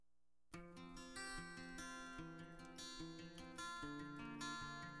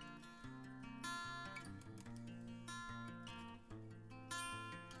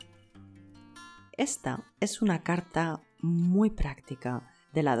Esta es una carta muy práctica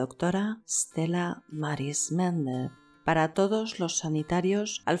de la doctora Stella Méndez para todos los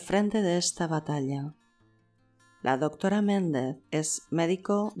sanitarios al frente de esta batalla. La doctora Méndez es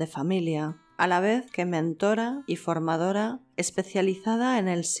médico de familia, a la vez que mentora y formadora especializada en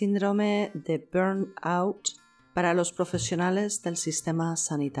el síndrome de burnout para los profesionales del sistema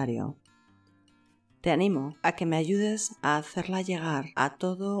sanitario. Te animo a que me ayudes a hacerla llegar a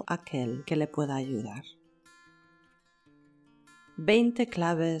todo aquel que le pueda ayudar. 20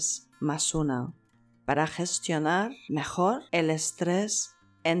 claves más una para gestionar mejor el estrés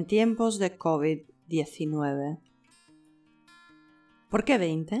en tiempos de COVID-19. ¿Por qué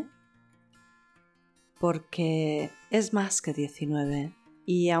 20? Porque es más que 19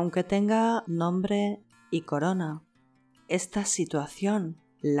 y aunque tenga nombre y corona, esta situación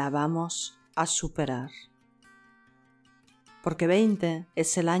la vamos a superar. Porque 20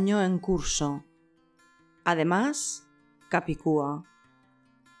 es el año en curso. Además, Capicúa.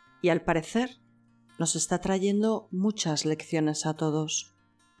 Y al parecer nos está trayendo muchas lecciones a todos.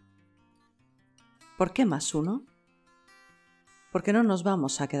 ¿Por qué más uno? Porque no nos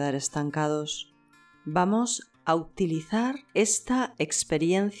vamos a quedar estancados. Vamos a utilizar esta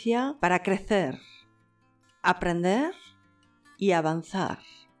experiencia para crecer, aprender y avanzar.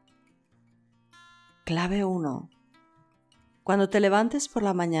 Clave 1. Cuando te levantes por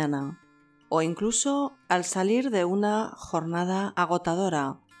la mañana o incluso al salir de una jornada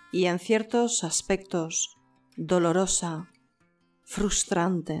agotadora y en ciertos aspectos dolorosa,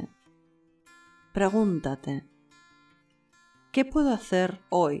 frustrante, pregúntate, ¿qué puedo hacer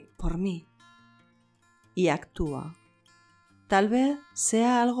hoy por mí? Y actúa. Tal vez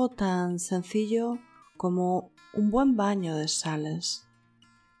sea algo tan sencillo como un buen baño de sales,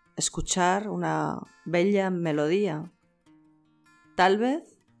 escuchar una bella melodía, tal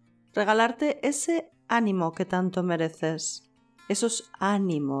vez regalarte ese ánimo que tanto mereces, esos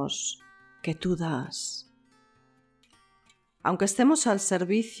ánimos que tú das. Aunque estemos al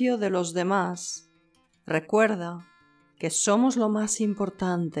servicio de los demás, recuerda que somos lo más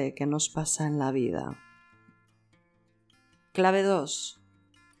importante que nos pasa en la vida. Clave 2.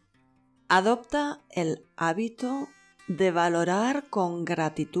 Adopta el hábito de valorar con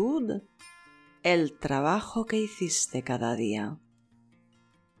gratitud el trabajo que hiciste cada día.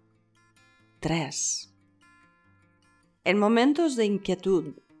 3. En momentos de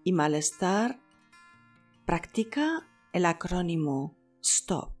inquietud y malestar, practica el acrónimo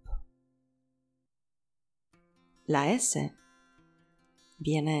STOP. La S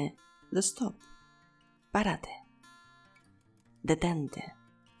viene de stop. Párate. Detente.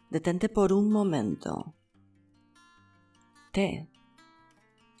 Detente por un momento. T.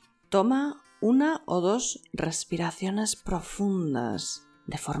 Toma 1 o 2 respiraciones profundas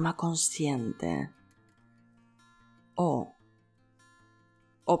de forma consciente. O.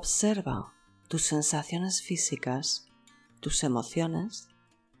 Observa tus sensaciones físicas, tus emociones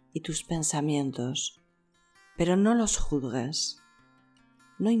y tus pensamientos, pero no los juzgues.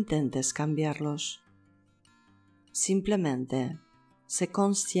 No intentes cambiarlos. Simplemente sé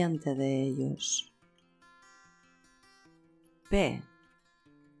consciente de ellos. P.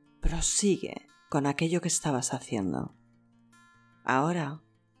 Prosigue con aquello que estabas haciendo. Ahora,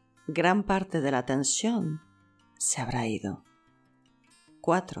 gran parte de la tensión se habrá ido.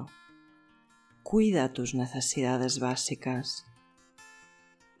 4. Cuida tus necesidades básicas.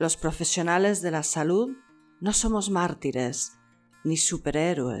 Los profesionales de la salud no somos mártires ni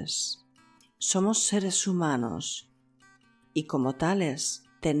superhéroes. Somos seres humanos y como tales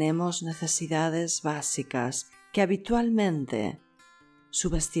tenemos necesidades básicas que habitualmente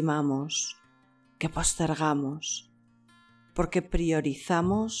subestimamos, que postergamos, porque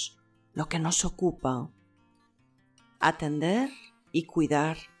priorizamos lo que nos ocupa, atender y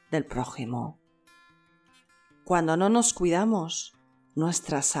cuidar del prójimo. Cuando no nos cuidamos,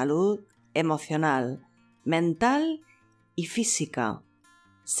 nuestra salud emocional, mental y física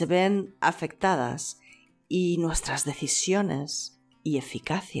se ven afectadas y nuestras decisiones y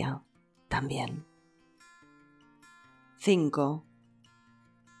eficacia también. 5.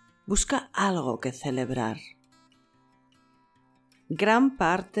 Busca algo que celebrar. Gran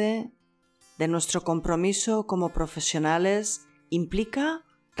parte de nuestro compromiso como profesionales implica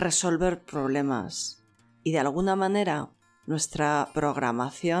resolver problemas y de alguna manera nuestra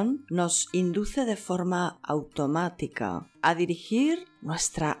programación nos induce de forma automática a dirigir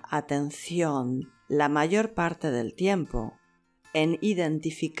nuestra atención la mayor parte del tiempo en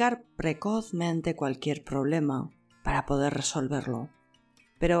identificar precozmente cualquier problema para poder resolverlo.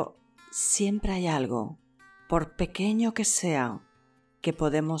 Pero siempre hay algo, por pequeño que sea, que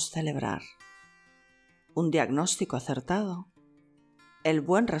podemos celebrar. un diagnóstico acertado, el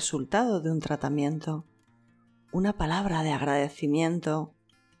buen resultado de un tratamiento, una palabra de agradecimiento,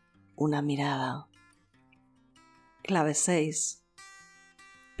 una mirada. Clave 6.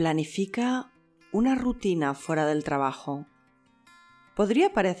 Planifica una rutina fuera del trabajo.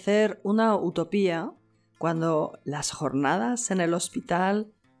 Podría parecer una utopía cuando las jornadas en el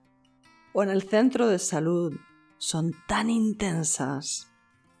hospital o en el centro de salud son tan intensas,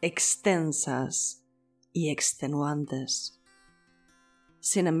 extensas y extenuantes.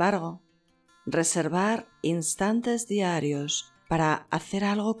 Sin embargo, reservar instantes diarios para hacer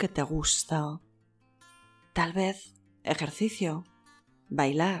algo que te gusta, tal vez ejercicio,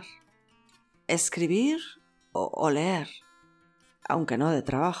 bailar, escribir o leer, aunque no de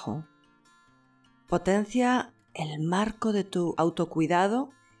trabajo, potencia el marco de tu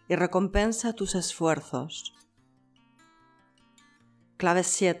autocuidado y recompensa tus esfuerzos. Clave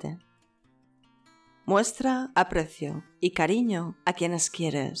 7. Muestra aprecio y cariño a quienes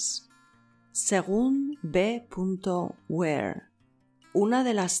quieres. Según B. Ware, una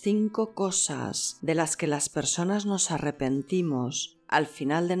de las 5 cosas de las que las personas nos arrepentimos al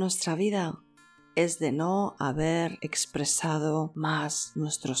final de nuestra vida es de no haber expresado más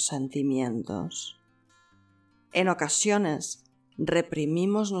nuestros sentimientos. En ocasiones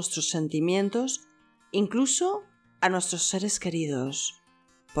reprimimos nuestros sentimientos incluso a nuestros seres queridos,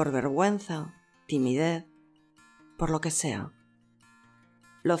 por vergüenza, timidez, por lo que sea.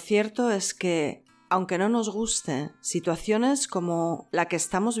 Lo cierto es que, aunque no nos guste, situaciones como la que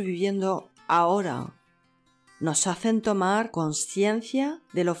estamos viviendo ahora nos hacen tomar conciencia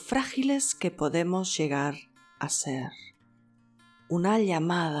de lo frágiles que podemos llegar a ser. Una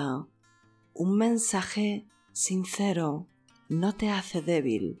llamada, un mensaje sincero no te hace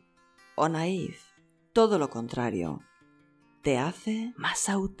débil o naif, todo lo contrario, te hace más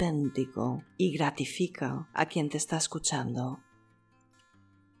auténtico y gratifica a quien te está escuchando.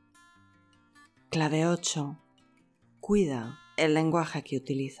 Clave 8. Cuida el lenguaje que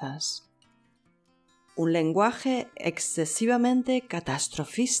utilizas. Un lenguaje excesivamente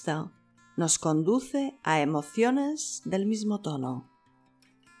catastrofista nos conduce a emociones del mismo tono.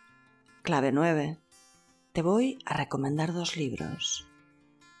 Clave 9. Te voy a recomendar 2 libros.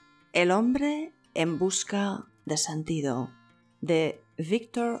 El hombre en busca de sentido, de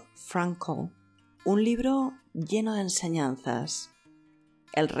Viktor Frankl, un libro lleno de enseñanzas.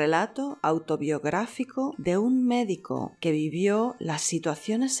 El relato autobiográfico de un médico que vivió las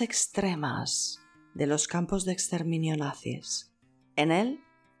situaciones extremas de los campos de exterminio nazis. En él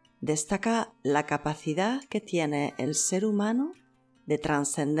destaca la capacidad que tiene el ser humano de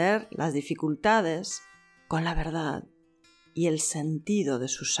trascender las dificultades con la verdad y el sentido de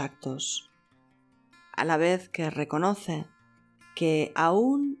sus actos, a la vez que reconoce que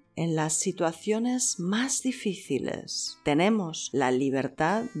aún en las situaciones más difíciles tenemos la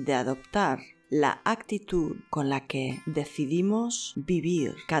libertad de adoptar la actitud con la que decidimos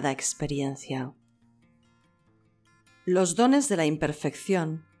vivir cada experiencia. Los dones de la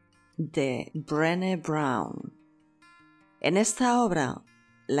imperfección, de Brené Brown. En esta obra,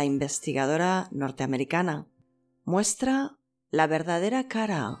 la investigadora norteamericana muestra la verdadera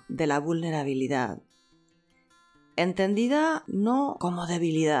cara de la vulnerabilidad, entendida no como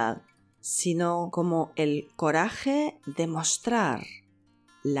debilidad, sino como el coraje de mostrar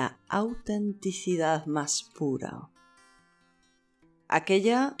la autenticidad más pura,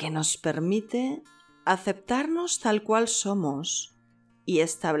 aquella que nos permite aceptarnos tal cual somos y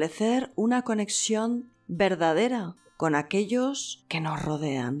establecer una conexión verdadera con aquellos que nos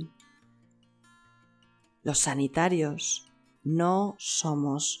rodean. Los sanitarios no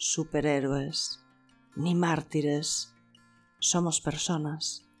somos superhéroes ni mártires, somos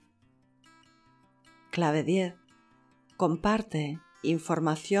personas. Clave 10. Comparte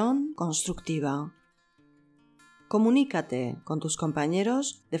información constructiva. Comunícate con tus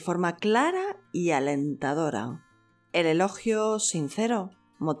compañeros de forma clara y alentadora. El elogio sincero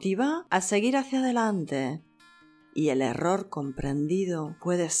motiva a seguir hacia adelante y el error comprendido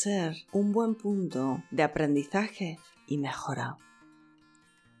puede ser un buen punto de aprendizaje y mejora.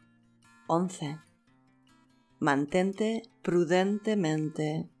 11. Mantente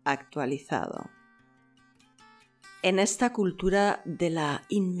prudentemente actualizado. En esta cultura de la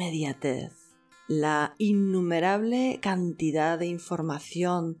inmediatez, la innumerable cantidad de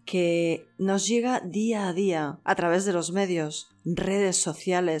información que nos llega día a día a través de los medios, redes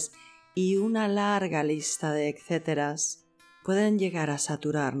sociales y una larga lista de etcéteras, pueden llegar a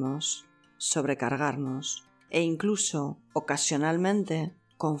saturarnos, sobrecargarnos e incluso, ocasionalmente,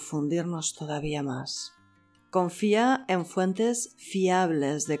 confundirnos todavía más. Confía en fuentes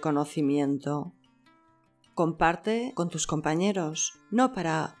fiables de conocimiento. Comparte con tus compañeros, no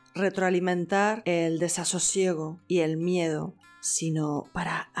para retroalimentar el desasosiego y el miedo, sino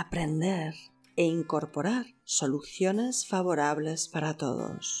para aprender e incorporar soluciones favorables para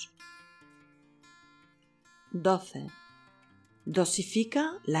todos. 12.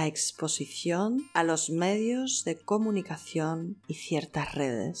 Dosifica la exposición a los medios de comunicación y ciertas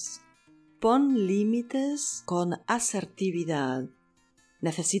redes. Pon límites con asertividad.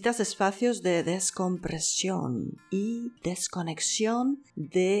 Necesitas espacios de descompresión y desconexión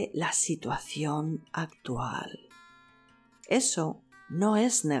de la situación actual. Eso no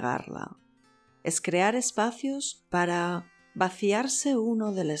es negarla, es crear espacios para vaciarse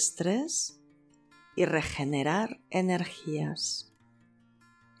uno del estrés y regenerar energías.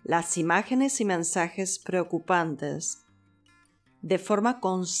 Las imágenes y mensajes preocupantes de forma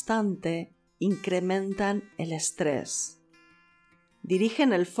constante incrementan el estrés.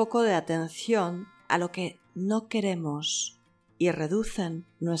 Dirigen el foco de atención a lo que no queremos y reducen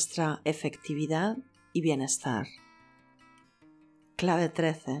nuestra efectividad y bienestar. Clave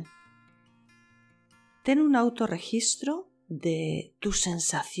 13. Ten un autorregistro de tus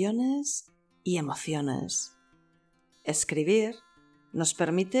sensaciones y emociones. Escribir nos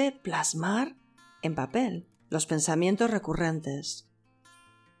permite plasmar en papel los pensamientos recurrentes.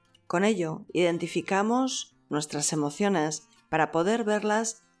 Con ello, identificamos nuestras emociones para poder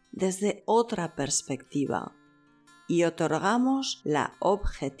verlas desde otra perspectiva y otorgamos la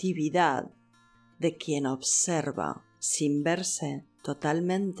objetividad de quien observa sin verse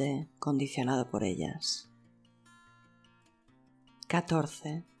totalmente condicionado por ellas.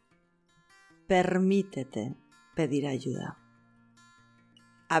 14. Permítete pedir ayuda.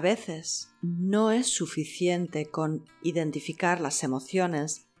 A veces no es suficiente con identificar las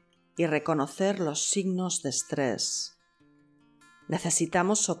emociones y reconocer los signos de estrés.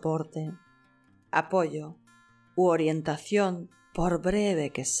 Necesitamos soporte, apoyo u orientación, por breve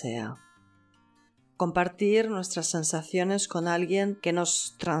que sea. Compartir nuestras sensaciones con alguien que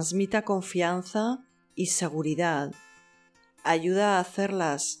nos transmita confianza y seguridad ayuda a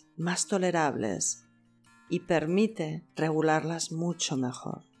hacerlas más tolerables y permite regularlas mucho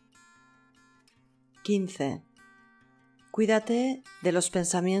mejor. 15. Cuídate de los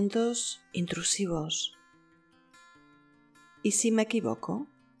pensamientos intrusivos. ¿Y si me equivoco?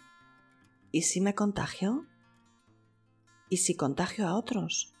 ¿Y si me contagio? ¿Y si contagio a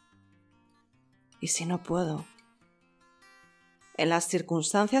otros? ¿Y si no puedo? En las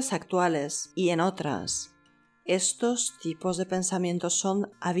circunstancias actuales y en otras, estos tipos de pensamientos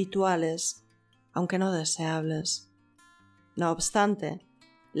son habituales, aunque no deseables. No obstante,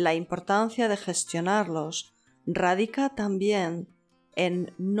 la importancia de gestionarlos radica también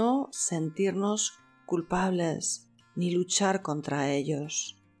en no sentirnos culpables ni luchar contra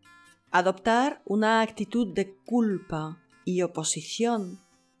ellos. Adoptar una actitud de culpa y oposición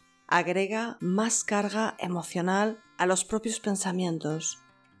agrega más carga emocional a los propios pensamientos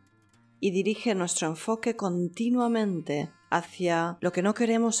y dirige nuestro enfoque continuamente hacia lo que no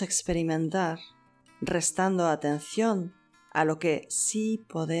queremos experimentar, restando atención a lo que sí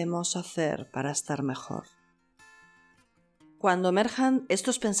podemos hacer para estar mejor. Cuando emerjan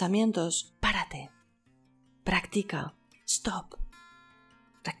estos pensamientos, párate, practica, stop,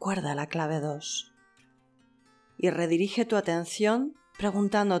 recuerda la clave 2 y redirige tu atención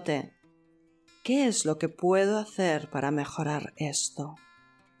preguntándote, ¿qué es lo que puedo hacer para mejorar esto?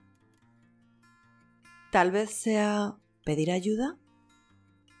 Tal vez sea pedir ayuda,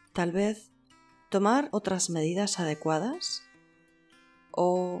 tal vez tomar otras medidas adecuadas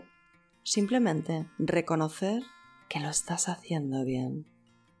o simplemente reconocer que lo estás haciendo bien.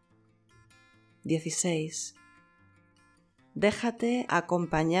 16. Déjate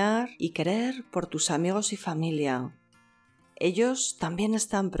acompañar y querer por tus amigos y familia. Ellos también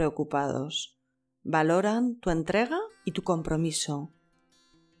están preocupados, valoran tu entrega y tu compromiso.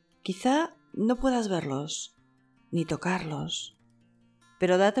 Quizá no puedas verlos, ni tocarlos,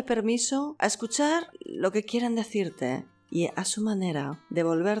 pero date permiso a escuchar lo que quieren decirte y a su manera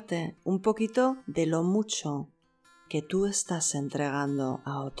devolverte un poquito de lo mucho que tú estás entregando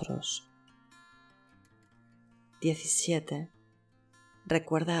a otros. 17.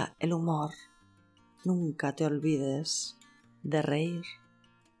 Recuerda el humor. Nunca te olvides de reír.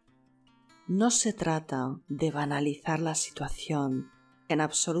 No se trata de banalizar la situación en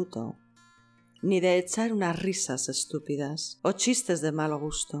absoluto, ni de echar unas risas estúpidas o chistes de mal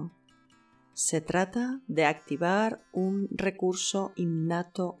gusto. Se trata de activar un recurso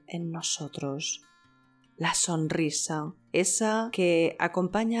innato en nosotros, la sonrisa, esa que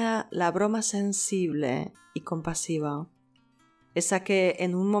acompaña la broma sensible y compasiva. esa que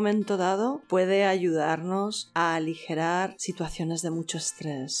en un momento dado puede ayudarnos a aligerar situaciones de mucho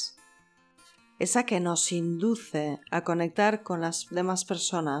estrés, esa que nos induce a conectar con las demás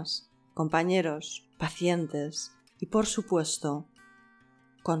personas, compañeros, pacientes y, por supuesto,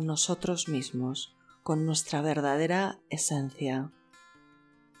 con nosotros mismos, con nuestra verdadera esencia.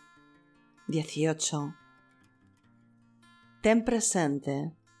 18. Ten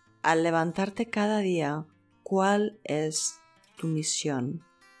presente, al levantarte cada día, cuál es tu misión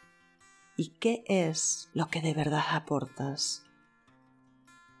y qué es lo que de verdad aportas.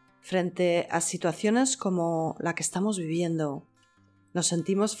 Frente a situaciones como la que estamos viviendo, nos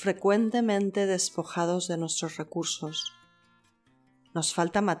sentimos frecuentemente despojados de nuestros recursos. Nos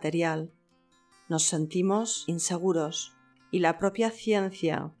falta material, nos sentimos inseguros y la propia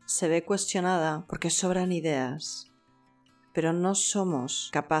ciencia se ve cuestionada porque sobran ideas, pero no somos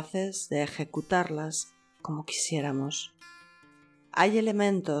capaces de ejecutarlas como quisiéramos. Hay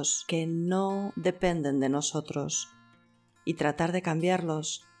elementos que no dependen de nosotros y tratar de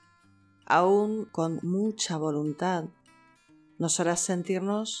cambiarlos, aún con mucha voluntad, nos hará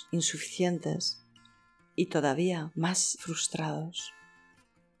sentirnos insuficientes y todavía más frustrados.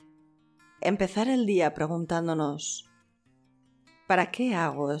 Empezar el día preguntándonos: ¿para qué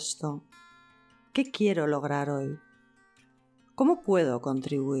hago esto? ¿Qué quiero lograr hoy? ¿Cómo puedo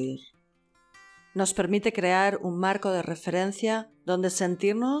contribuir? Nos permite crear un marco de referencia donde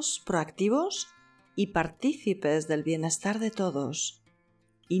sentirnos proactivos y partícipes del bienestar de todos,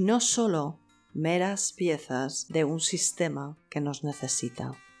 y no solo meras piezas de un sistema que nos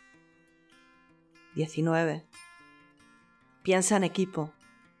necesita. 19. Piensa en equipo,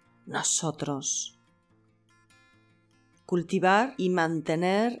 nosotros. Cultivar y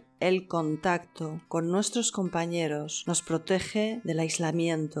mantener el contacto con nuestros compañeros nos protege del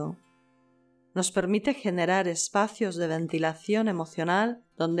aislamiento, nos permite generar espacios de ventilación emocional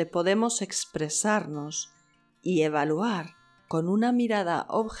donde podemos expresarnos y evaluar con una mirada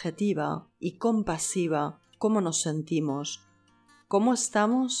objetiva y compasiva cómo nos sentimos, cómo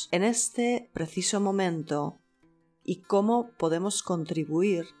estamos en este preciso momento y cómo podemos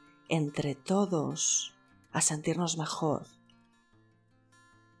contribuir entre todos a sentirnos mejor.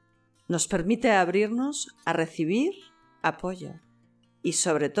 Nos permite abrirnos a recibir apoyo y,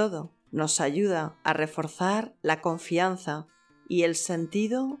 sobre todo, nos ayuda a reforzar la confianza y el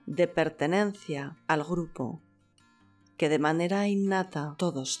sentido de pertenencia al grupo que de manera innata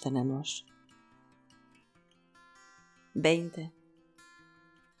todos tenemos. 20.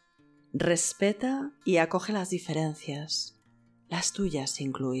 Respeta y acoge las diferencias, las tuyas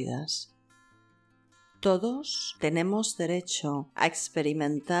incluidas. Todos tenemos derecho a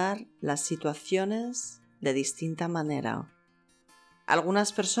experimentar las situaciones de distinta manera.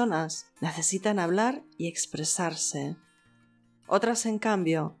 Algunas personas necesitan hablar y expresarse. Otras, en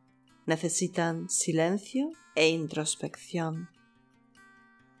cambio, necesitan silencio e introspección.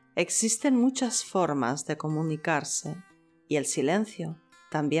 Existen muchas formas de comunicarse y el silencio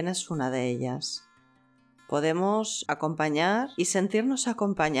también es una de ellas. Podemos acompañar y sentirnos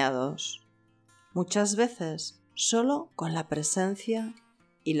acompañados, muchas veces solo con la presencia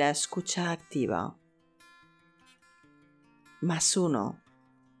y la escucha activa. +1.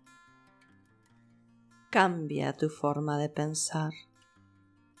 Cambia tu forma de pensar.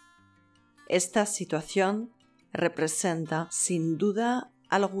 Esta situación representa, sin duda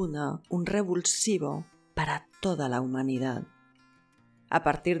alguna, un revulsivo para toda la humanidad. A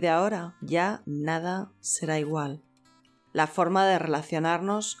partir de ahora ya nada será igual. La forma de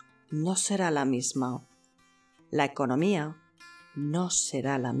relacionarnos no será la misma. La economía no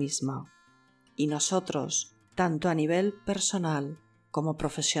será la misma. Y nosotros, tanto a nivel personal como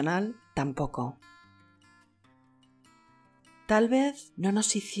profesional, tampoco. Tal vez no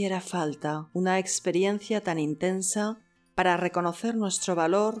nos hiciera falta una experiencia tan intensa para reconocer nuestro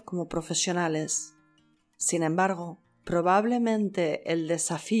valor como profesionales. Sin embargo, probablemente el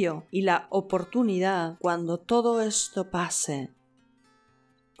desafío y la oportunidad cuando todo esto pase,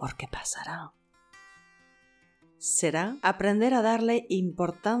 porque pasará, será aprender a darle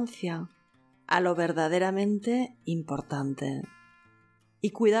importancia a lo verdaderamente importante y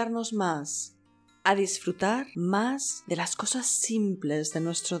cuidarnos más, a disfrutar más de las cosas simples de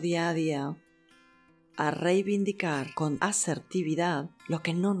nuestro día a día, a reivindicar con asertividad lo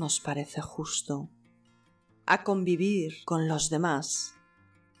que no nos parece justo, a convivir con los demás,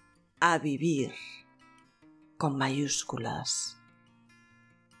 a vivir con mayúsculas.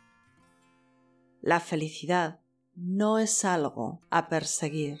 La felicidad no es algo a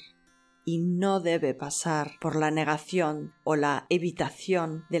perseguir y no debe pasar por la negación o la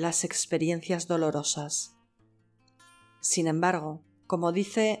evitación de las experiencias dolorosas. Sin embargo, como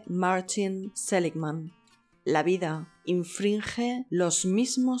dice Martin Seligman, la vida infringe los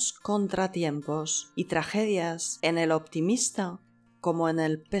mismos contratiempos y tragedias en el optimista como en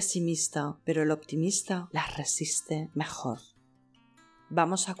el pesimista, pero el optimista las resiste mejor.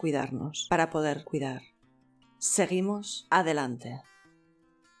 Vamos a cuidarnos para poder cuidar. Seguimos adelante.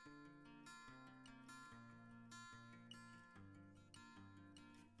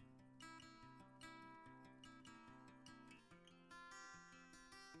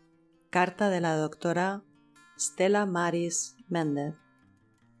 Carta de la doctora Stella Méndez,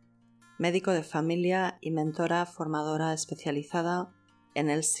 médico de familia y mentora formadora especializada en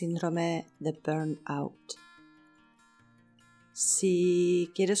el síndrome de burnout.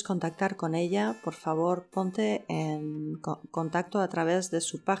 Si quieres contactar con ella, por favor ponte en contacto a través de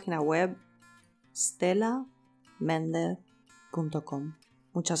su página web stellamendez.com.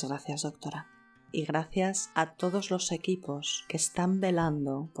 Muchas gracias, doctora. Y gracias a todos los equipos que están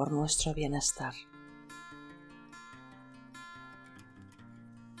velando por nuestro bienestar.